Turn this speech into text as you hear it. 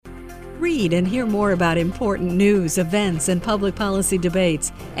Read and hear more about important news, events, and public policy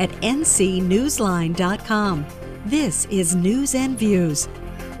debates at ncnewsline.com. This is News and Views.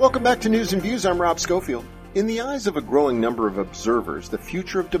 Welcome back to News and Views. I'm Rob Schofield. In the eyes of a growing number of observers, the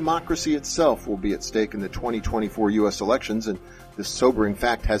future of democracy itself will be at stake in the 2024 U.S. elections, and this sobering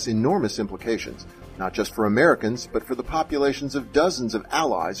fact has enormous implications, not just for Americans, but for the populations of dozens of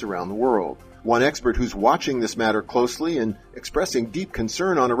allies around the world. One expert who's watching this matter closely and expressing deep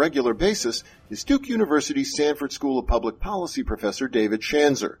concern on a regular basis is Duke University's Sanford School of Public Policy professor David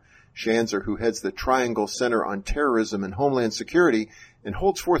Schanzer. Schanzer, who heads the Triangle Center on Terrorism and Homeland Security and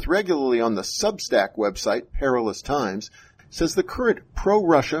holds forth regularly on the Substack website Perilous Times, says the current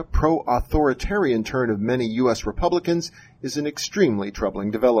pro-Russia, pro-authoritarian turn of many U.S. Republicans is an extremely troubling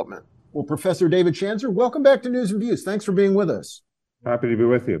development. Well, Professor David Schanzer, welcome back to News and Views. Thanks for being with us. Happy to be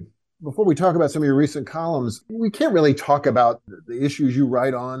with you. Before we talk about some of your recent columns, we can't really talk about the issues you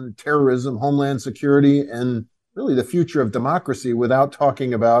write on terrorism, homeland security, and really the future of democracy without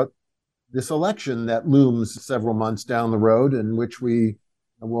talking about this election that looms several months down the road, in which we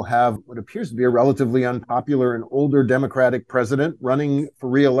will have what appears to be a relatively unpopular and older Democratic president running for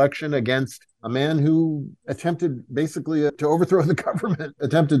re-election against a man who attempted basically to overthrow the government,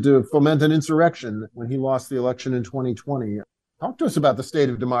 attempted to foment an insurrection when he lost the election in 2020. Talk to us about the state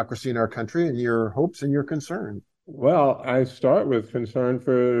of democracy in our country and your hopes and your concerns. Well, I start with concern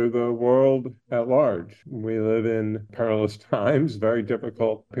for the world at large. We live in perilous times, very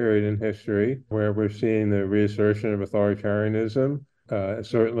difficult period in history, where we're seeing the reassertion of authoritarianism,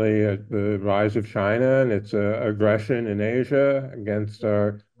 certainly the rise of China and its aggression in Asia against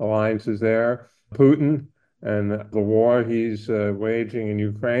our alliances there, Putin and the war he's waging in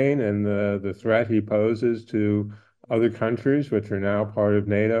Ukraine and the threat he poses to other countries, which are now part of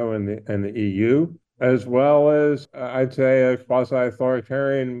NATO and the EU, as well as, I'd say, a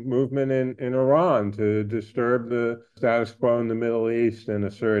quasi-authoritarian movement in Iran to disturb the status quo in the Middle East and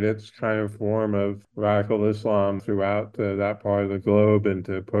assert its kind of form of radical Islam throughout that part of the globe and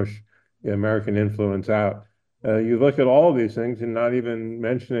to push the American influence out. You look at all of these things and not even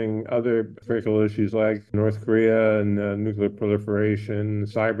mentioning other critical issues like North Korea and nuclear proliferation,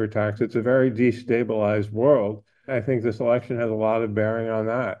 cyber attacks. It's a very destabilized world. I think this election has a lot of bearing on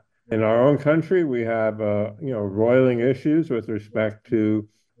that. In our own country, we have, roiling issues with respect to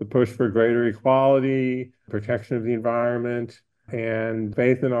the push for greater equality, protection of the environment, and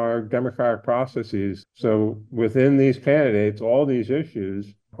faith in our democratic processes. So within these candidates, all these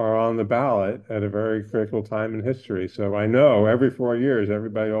issues are on the ballot at a very critical time in history. So I know every 4 years,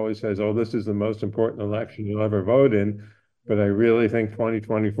 everybody always says, oh, this is the most important election you'll ever vote in. But I really think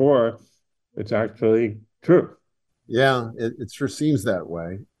 2024, it's actually true. Yeah, it sure seems that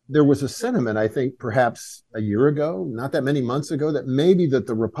way. There was a sentiment, I think, perhaps a year ago, not that many months ago, that maybe that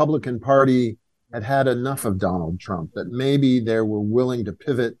the Republican Party had had enough of Donald Trump, that maybe they were willing to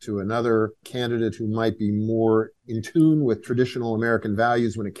pivot to another candidate who might be more in tune with traditional American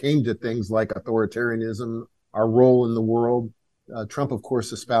values when it came to things like authoritarianism, our role in the world. Trump, of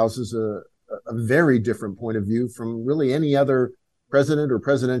course, espouses a very different point of view from really any other president or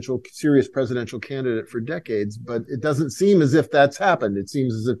serious presidential candidate for decades, but it doesn't seem as if that's happened. It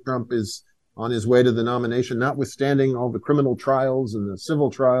seems as if Trump is on his way to the nomination, notwithstanding all the criminal trials and the civil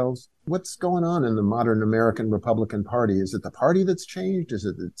trials. What's going on in the modern American Republican Party? Is it the party that's changed? Is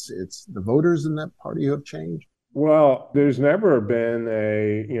it it's the voters in that party who have changed? Well, there's never been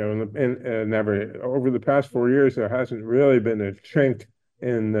never over the past 4 years, there hasn't really been a chink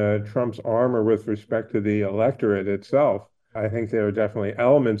in Trump's armor with respect to the electorate itself. I think there are definitely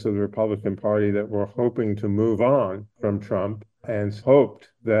elements of the Republican Party that were hoping to move on from Trump and hoped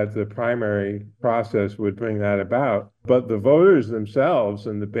that the primary process would bring that about. But the voters themselves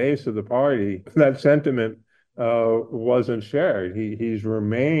and the base of the party, that sentiment wasn't shared. He's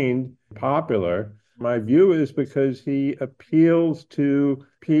remained popular. My view is because he appeals to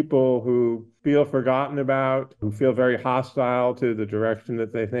people who feel forgotten about, who feel very hostile to the direction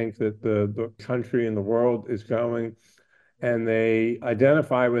that they think that the country and the world is going. And they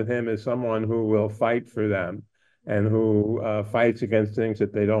identify with him as someone who will fight for them and who fights against things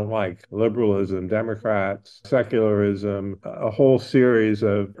that they don't like. Liberalism, Democrats, secularism, a whole series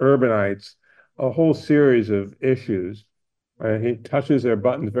of urbanites, a whole series of issues. He touches their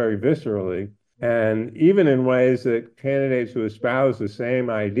buttons very viscerally. And even in ways that candidates who espouse the same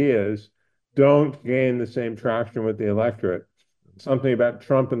ideas don't gain the same traction with the electorate. Something about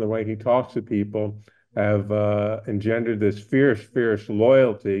Trump and the way he talks to people have engendered this fierce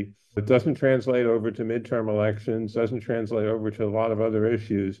loyalty that doesn't translate over to midterm elections, doesn't translate over to a lot of other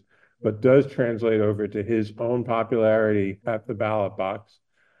issues, but does translate over to his own popularity at the ballot box.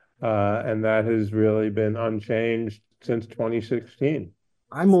 and that has really been unchanged since 2016.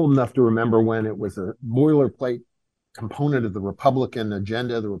 I'm old enough to remember when it was a boilerplate component of the Republican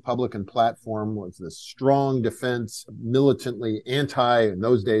agenda. The Republican platform was this strong defense, militantly anti, in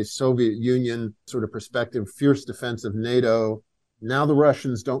those days, Soviet Union sort of perspective, fierce defense of NATO. Now the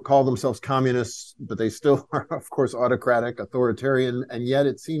Russians don't call themselves communists, but they still are, of course, autocratic, authoritarian. And yet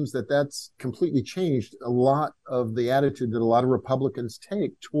it seems that that's completely changed a lot of the attitude that a lot of Republicans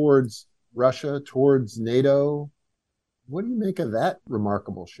take towards Russia, towards NATO. What do you make of that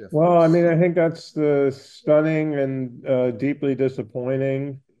remarkable shift? Well, I mean, I think that's the stunning and deeply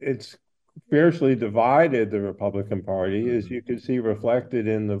disappointing. It's fiercely divided the Republican Party, as you can see reflected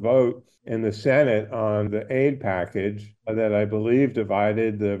in the vote in the Senate on the aid package that I believe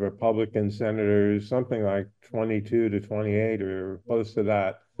divided the Republican senators something like 22 to 28 or close to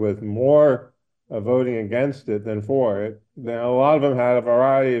that, with more voting against it than for it. Now, a lot of them had a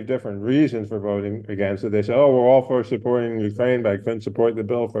variety of different reasons for voting against it. They said, oh, we're all for supporting Ukraine, but I couldn't support the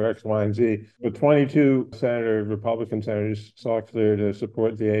bill for X, Y, and Z. But 22 Republican senators saw clear to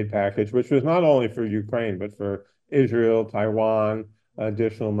support the aid package, which was not only for Ukraine, but for Israel, Taiwan,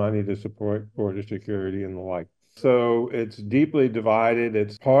 additional money to support border security and the like. So it's deeply divided.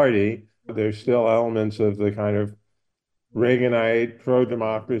 It's party. There's still elements of the kind of Reaganite,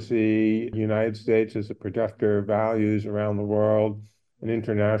 pro-democracy, United States as a protector of values around the world, an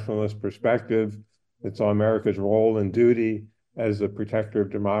internationalist perspective that saw America's role and duty as a protector of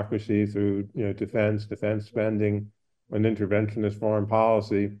democracy through, defense spending, and interventionist foreign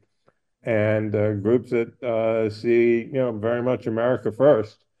policy, and groups that see, very much America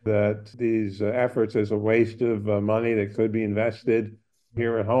first, that these efforts as a waste of money that could be invested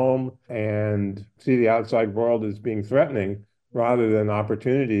here at home, and see the outside world as being threatening rather than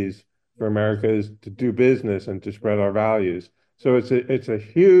opportunities for America to do business and to spread our values. So it's a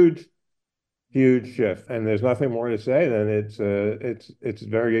huge, huge shift, and there's nothing more to say than it's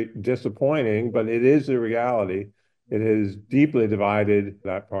very disappointing, but it is the reality. It has deeply divided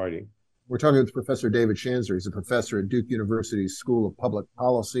that party. We're talking with Professor David Schanzer. He's a professor at Duke University's School of Public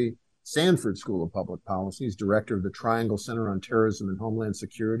Policy, Sanford School of Public Policy. He's director of the Triangle Center on Terrorism and Homeland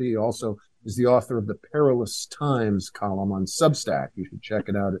Security. He also is the author of the Perilous Times column on Substack. You should check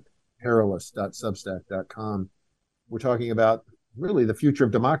it out at perilous.substack.com. We're talking about really the future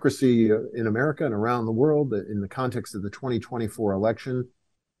of democracy in America and around the world in the context of the 2024 election.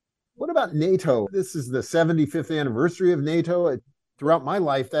 What about NATO? This is the 75th anniversary of NATO. Throughout my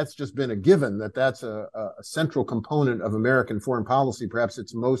life, that's just been a given, that's a central component of American foreign policy, perhaps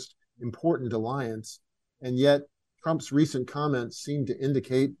its most important alliance. And yet Trump's recent comments seem to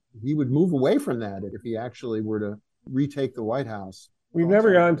indicate he would move away from that if he actually were to retake the White House. We've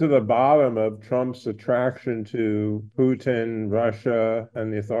never gotten to the bottom of Trump's attraction to Putin, Russia,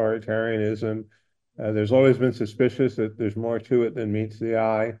 and the authoritarianism. There's always been suspicious that there's more to it than meets the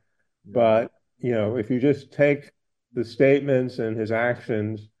eye. But, if you just take the statements and his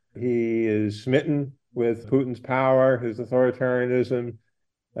actions, he is smitten with Putin's power, his authoritarianism.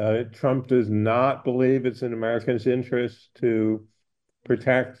 Trump does not believe it's in Americans' interest to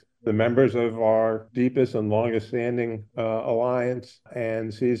protect the members of our deepest and longest standing alliance,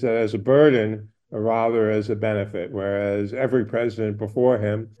 and sees that as a burden rather as a benefit, whereas every president before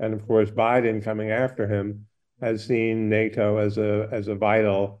him, and of course Biden coming after him, has seen NATO as a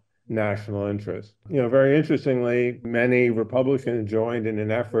vital national interest. Very interestingly, many Republicans joined in an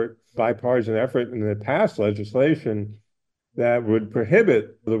bipartisan effort in the past legislation that would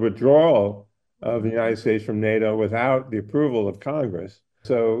prohibit the withdrawal of the United States from NATO without the approval of Congress.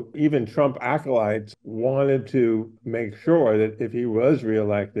 So even Trump acolytes wanted to make sure that if he was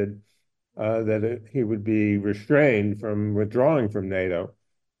reelected, he would be restrained from withdrawing from NATO.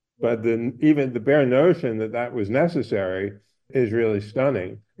 But even the bare notion that was necessary is really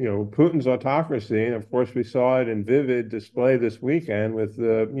stunning. Putin's autocracy, and of course we saw it in vivid display this weekend with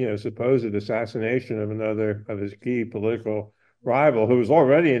the supposed assassination of another of his key political rival, who was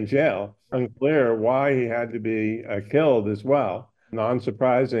already in jail. Unclear why he had to be killed as well.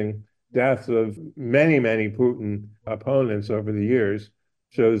 Non-surprising deaths of many, many Putin opponents over the years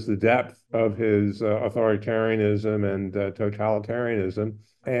shows the depth of his authoritarianism and totalitarianism.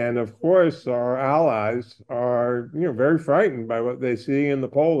 And of course, our allies are, very frightened by what they see in the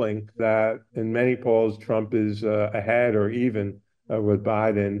polling, that in many polls, Trump is ahead or even with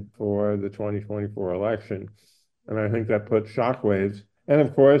Biden for the 2024 election. And I think that puts shockwaves. And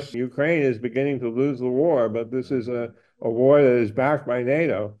of course, Ukraine is beginning to lose the war, but this is a war that is backed by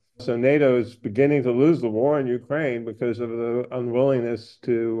NATO. So NATO is beginning to lose the war in Ukraine because of the unwillingness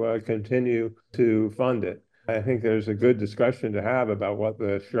to continue to fund it. I think there's a good discussion to have about what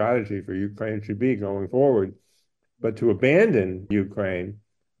the strategy for Ukraine should be going forward. But to abandon Ukraine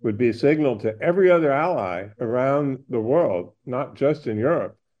would be a signal to every other ally around the world, not just in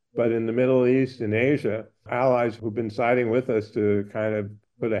Europe, but in the Middle East and Asia, allies who've been siding with us to kind of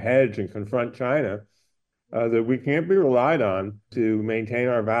put a hedge and confront China, that we can't be relied on to maintain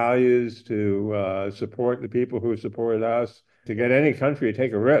our values, to support the people who supported us, to get any country to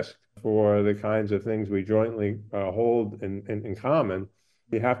take a risk for the kinds of things we jointly hold in common.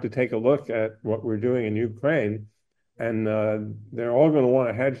 You have to take a look at what we're doing in Ukraine, and they're all going to want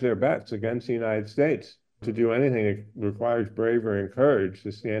to hedge their bets against the United States. To do anything, it requires bravery and courage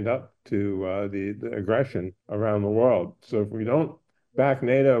to stand up to the aggression around the world. So if we don't back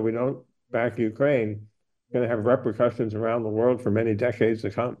NATO, we don't back Ukraine, going to have repercussions around the world for many decades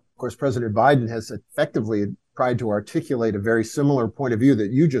to come. Of course, President Biden has effectively tried to articulate a very similar point of view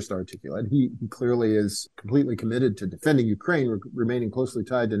that you just articulated. He clearly is completely committed to defending Ukraine, remaining closely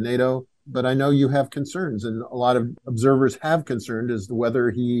tied to NATO. But I know you have concerns, and a lot of observers have concerned as to whether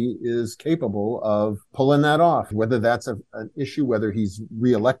he is capable of pulling that off, whether that's an issue, whether he's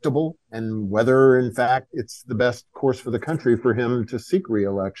reelectable, and whether, in fact, it's the best course for the country for him to seek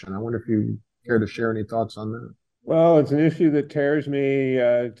reelection. I wonder if you care to share any thoughts on that. Well, it's an issue that tears me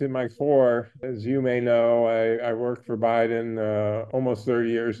to my core. As you may know, I worked for Biden almost 30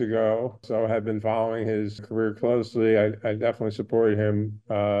 years ago, so I have been following his career closely. I definitely supported him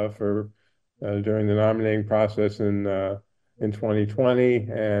for during the nominating process in 2020,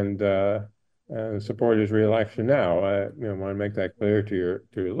 and support his reelection now. I want to make that clear to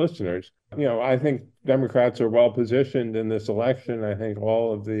your listeners. I think Democrats are well positioned in this election. I think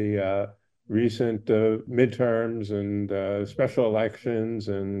all of the recent midterms and special elections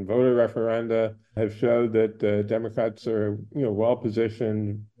and voter referenda have showed that Democrats are well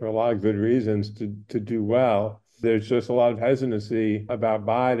positioned for a lot of good reasons to do well. There's just a lot of hesitancy about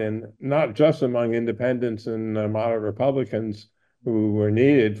Biden, not just among independents and moderate Republicans who were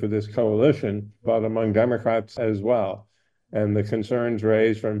needed for this coalition, but among Democrats as well. And the concerns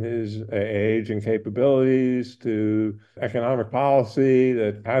raised from his age and capabilities to economic policy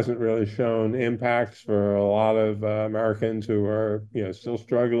that hasn't really shown impacts for a lot of Americans who are still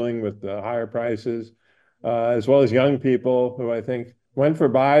struggling with the higher prices, as well as young people who I think went for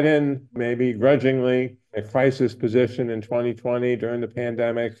Biden, maybe grudgingly, a crisis position in 2020 during the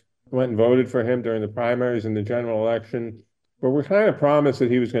pandemic, went and voted for him during the primaries and the general election, but were kind of promised that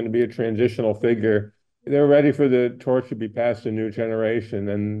he was going to be a transitional figure. They're ready for the torch to be passed to a new generation,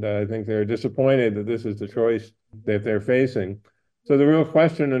 and I think they're disappointed that this is the choice that they're facing. So the real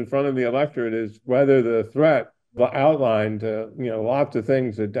question in front of the electorate is whether the threat outlined, lots of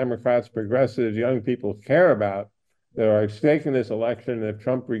things that Democrats, progressives, young people care about that are at stake in this election if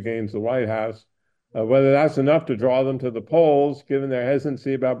Trump regains the White House, whether that's enough to draw them to the polls, given their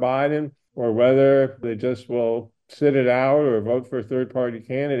hesitancy about Biden, or whether they just will sit it out or vote for a third-party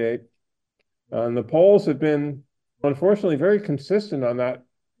candidate. And the polls have been, unfortunately, very consistent on that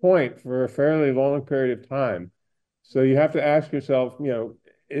point for a fairly long period of time. So you have to ask yourself,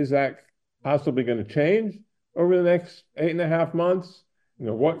 is that possibly going to change over the next 8.5 months?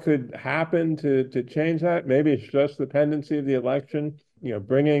 What could happen to change that? Maybe it's just the pendency of the election,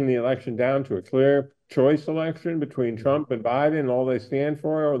 bringing the election down to a clear choice election between Trump and Biden and all they stand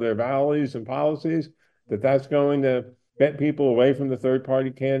for, or their values and policies, that's going to get people away from the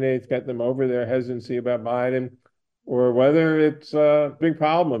third-party candidates, get them over their hesitancy about Biden, or whether it's a big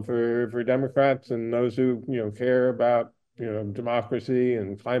problem for Democrats and those who care about democracy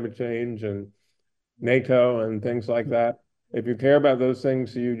and climate change and NATO and things like that. If you care about those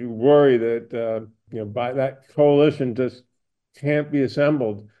things, you worry that by that coalition just can't be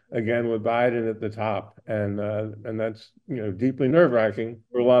assembled again with Biden at the top, and that's deeply nerve-wracking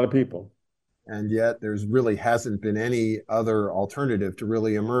for a lot of people. And yet there's really hasn't been any other alternative to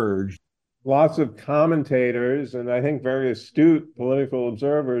really emerge. Lots of commentators and I think very astute political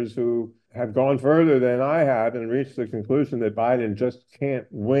observers who have gone further than I have and reached the conclusion that Biden just can't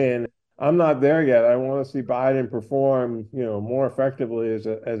win. I'm not there yet. I want to see Biden perform, more effectively as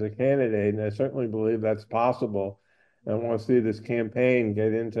a candidate, and I certainly believe that's possible. I want to see this campaign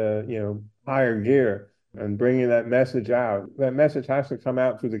get into, higher gear and bringing that message out. That message has to come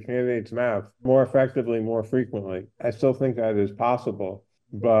out through the candidate's mouth more effectively, more frequently. I still think that is possible,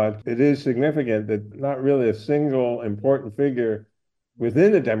 but it is significant that not really a single important figure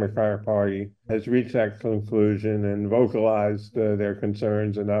within the Democratic Party has reached that conclusion and vocalized their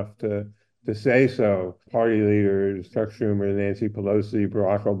concerns enough to say so. Party leaders, Chuck Schumer, Nancy Pelosi,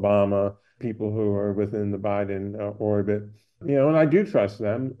 Barack Obama, people who are within the Biden orbit. And I do trust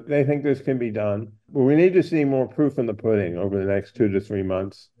them. They think this can be done. But we need to see more proof in the pudding over the next 2 to 3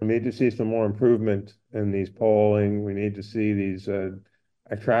 months. We need to see some more improvement in these polling. We need to see these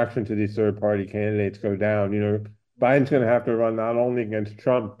attraction to these third-party candidates go down. Biden's going to have to run not only against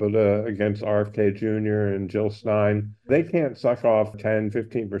Trump, but against RFK Jr. and Jill Stein. They can't suck off 10,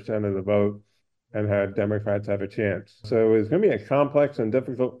 15% of the vote and have Democrats have a chance. So it's going to be a complex and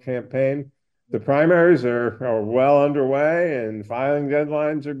difficult campaign. The primaries are well underway and filing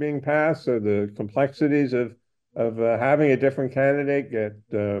deadlines are being passed. So the complexities of having a different candidate get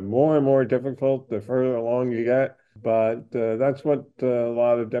more and more difficult the further along you get. But that's what a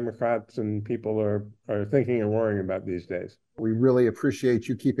lot of Democrats and people are thinking and worrying about these days. We really appreciate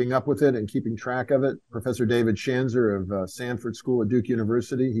you keeping up with it and keeping track of it. Professor David Schanzer of Sanford School at Duke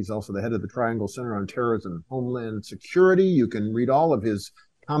University. He's also the head of the Triangle Center on Terrorism and Homeland Security. You can read all of his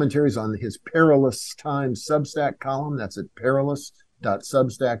commentaries on his Perilous Times Substack column. That's at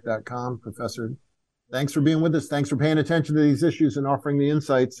perilous.substack.com. Professor, thanks for being with us. Thanks for paying attention to these issues and offering the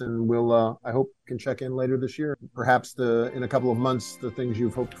insights. And we'll, I hope, can check in later this year. Perhaps in a couple of months, the things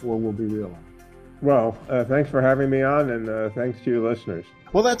you've hoped for will be realized. Well, thanks for having me on, and thanks to you listeners.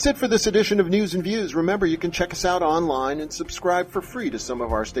 Well, that's it for this edition of News and Views. Remember, you can check us out online and subscribe for free to some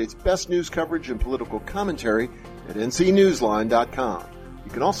of our state's best news coverage and political commentary at ncnewsline.com.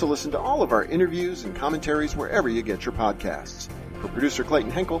 You can also listen to all of our interviews and commentaries wherever you get your podcasts. For producer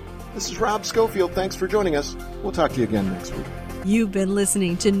Clayton Henkel, this is Rob Schofield. Thanks for joining us. We'll talk to you again next week. You've been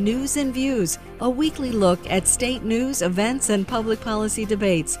listening to News and Views, a weekly look at state news, events, and public policy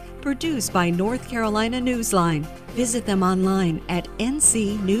debates, produced by North Carolina Newsline. Visit them online at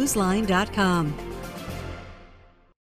ncnewsline.com.